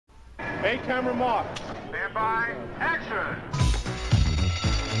A-camera mark. Stand by. Action!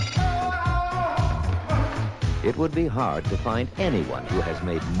 It would be hard to find anyone who has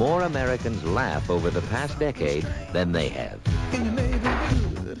made more Americans laugh over the past decade than they have.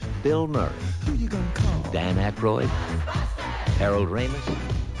 Bill Murray, Dan Aykroyd, Harold Ramis,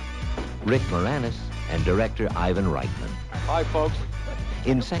 Rick Moranis, and director Ivan Reitman. Hi, folks.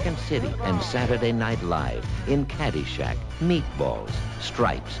 In Second City and Saturday Night Live, in Caddyshack, Meatballs,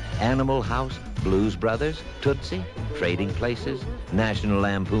 Stripes, Animal House, Blues Brothers, Tootsie, Trading Places, National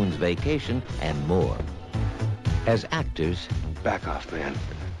Lampoon's Vacation, and more. As actors, Back off, man.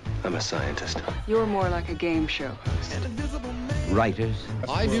 I'm a scientist. You're more like a game show host. writers,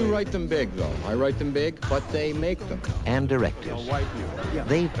 I do write them big, though. I write them big, but they make them. and directors,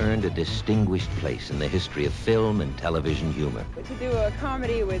 they've earned a distinguished place in the history of film and television humor. To do a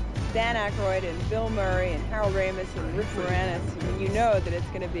comedy with Dan Aykroyd and Bill Murray and Harold Ramis and Rick Moranis, you know that it's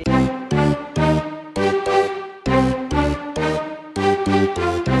going to be...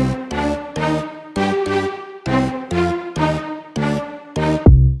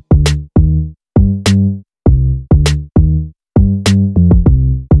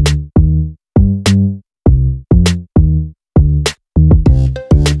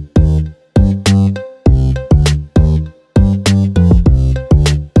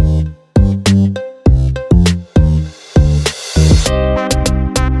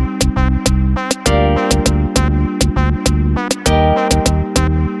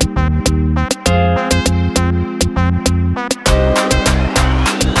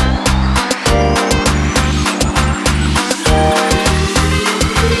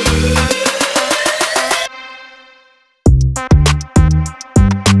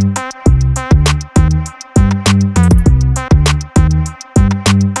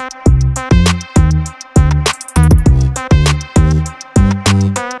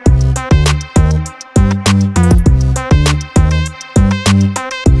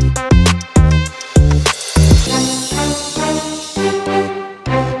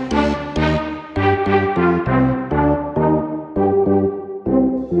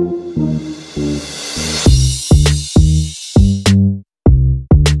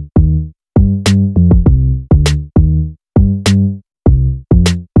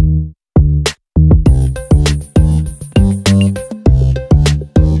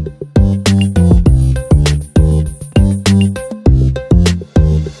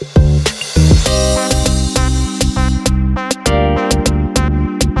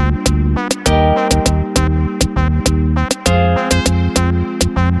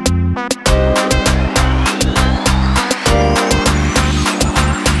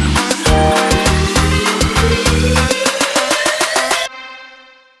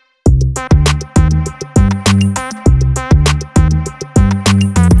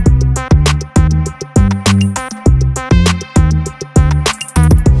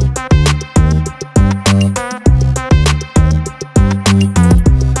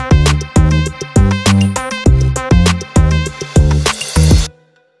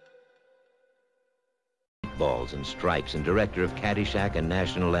 Balls and Stripes and director of Caddyshack and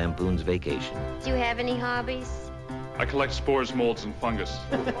National Lampoon's Vacation. Do you have any hobbies? I collect spores, molds, and fungus.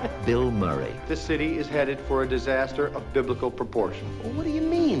 Bill Murray, This city is headed for a disaster of biblical proportion. Well, what do you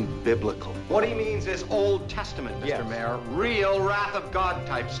mean, biblical? What he means is Old Testament, Mr. Mayor. Real wrath of God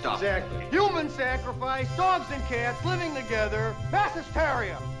type stuff. Exactly. Human sacrifice, dogs and cats living together, mass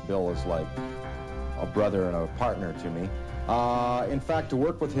hysteria. Bill is like a brother and a partner to me. In fact, to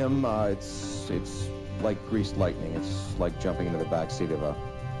work with him, it's like greased lightning. It's like jumping into the back seat of a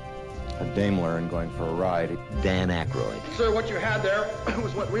Daimler and going for a ride. Dan Aykroyd, Sir, what you had there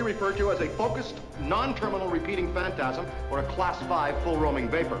was what we refer to as a focused, non-terminal repeating phantasm or a class 5 full roaming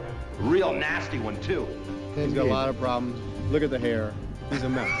vapor. Real nasty one, too. He's got a lot of problems. Look at the hair. He's a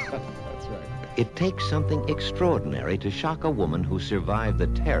mess. That's right. it takes something extraordinary to shock a woman who survived the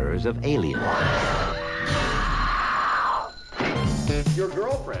terrors of Alien. Your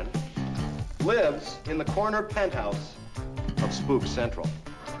girlfriend lives in the corner penthouse of Spook Central.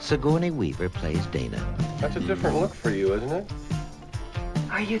 Sigourney Weaver plays Dana. That's a different look for you, isn't it?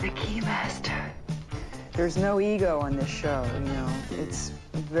 Are you the key master? There's no ego on this show, you know. It's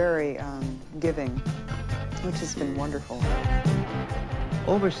very giving, which has been wonderful.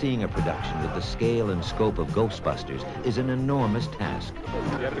 Overseeing a production with the scale and scope of Ghostbusters is an enormous task.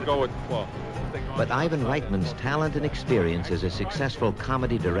 You have to go with the flow. But Ivan Reitman's talent and experience as a successful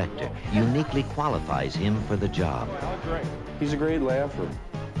comedy director uniquely qualifies him for the job. He's a great laugher.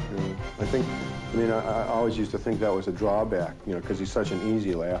 I always used to think that was a drawback, because he's such an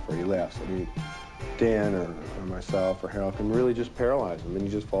easy laugher. He laughs. Dan or myself or Harold can really just paralyze him, and he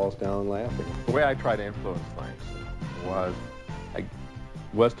just falls down laughing. The way I try to influence things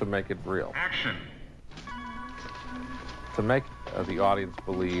was to make it real. Action. To make the audience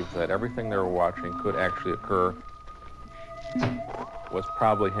believe that everything they were watching could actually occur was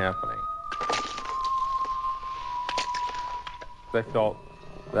probably happening. They felt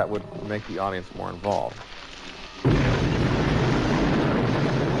that would make the audience more involved.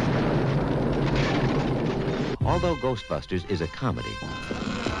 Although Ghostbusters is a comedy,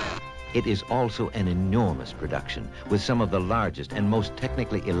 it is also an enormous production with some of the largest and most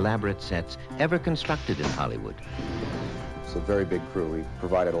technically elaborate sets ever constructed in Hollywood. It's a very big crew. We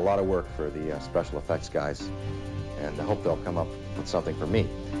provided a lot of work for the special effects guys, and I hope they'll come up with something for me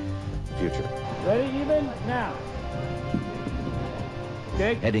in the future. Ready, even? Now.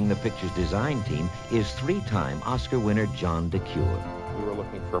 Okay. Heading the picture's design team is three-time Oscar winner John DeCure. We were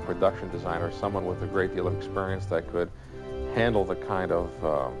looking for a production designer, someone with a great deal of experience that could handle the kind of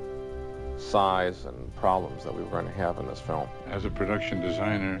size and problems that we were going to have in this film. As a production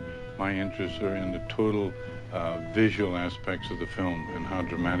designer, my interests are in the total visual aspects of the film and how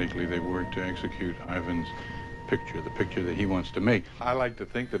dramatically they work to execute Ivan's picture, the picture that he wants to make. I like to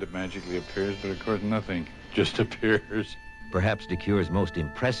think that it magically appears, but of course nothing just appears. Perhaps DeCure's most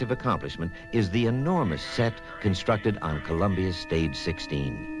impressive accomplishment is the enormous set constructed on Columbia's Stage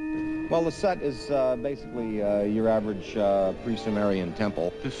 16. Well, the set is basically your average pre-Sumerian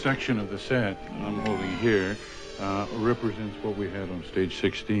temple. This section of the set I'm holding here represents what we had on Stage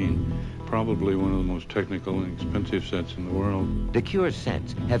 16, probably one of the most technical and expensive sets in the world. DeCure's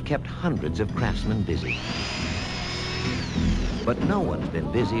sets have kept hundreds of craftsmen busy. But no one's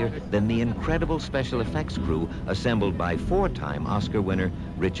been busier than the incredible special effects crew assembled by four-time Oscar winner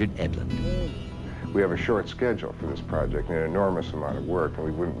Richard Edlund. We have a short schedule for this project and an enormous amount of work, and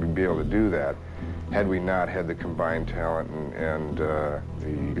we wouldn't be able to do that had we not had the combined talent and the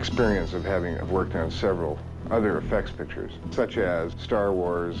experience of having worked on several other effects pictures, such as Star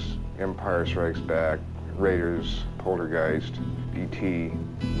Wars, Empire Strikes Back, Raiders, Poltergeist, E.T.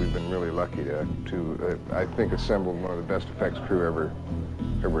 We've been really lucky to I think, assemble one of the best effects crew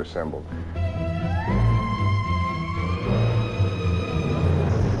ever assembled.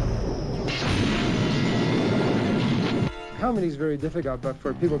 Comedy is very difficult, but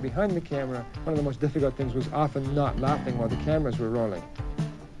for people behind the camera, one of the most difficult things was often not laughing while the cameras were rolling.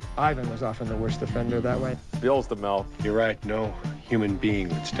 Ivan was often the worst offender that way. Builds the mouth. You're right, no human being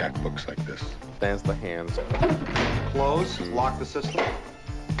would stack books like this. Stands the hands. Close, lock the system.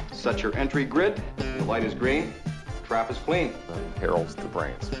 Set your entry grid. The light is green. Trap is clean. And heralds the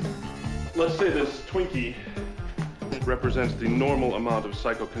brains. Let's say this Twinkie represents the normal amount of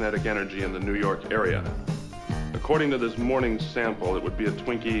psychokinetic energy in the New York area. According to this morning sample, it would be a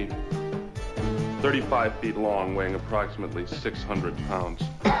Twinkie 35 feet long, weighing approximately 600 pounds.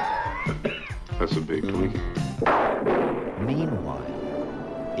 That's a big Twinkie.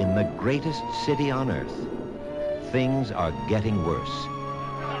 Meanwhile, in the greatest city on earth, things are getting worse.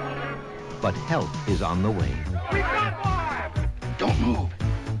 But help is on the way. We got one! Don't move.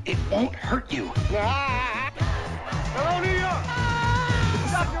 It won't hurt you. Hello, New York!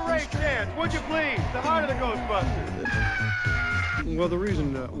 Dr. Ray Chance, would you please? The heart of the Ghostbusters. Well, the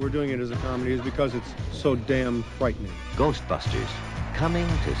reason we're doing it as a comedy is because it's so damn frightening. Ghostbusters, coming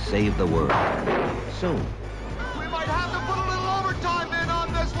to save the world. Soon. We might have to put a little overtime in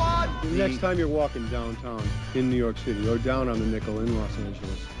on this one! The next time you're walking downtown in New York City or down on the Nickel in Los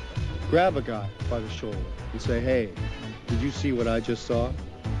Angeles, grab a guy by the shoulder and say, hey, did you see what I just saw?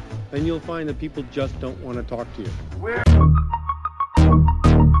 And you'll find that people just don't want to talk to you.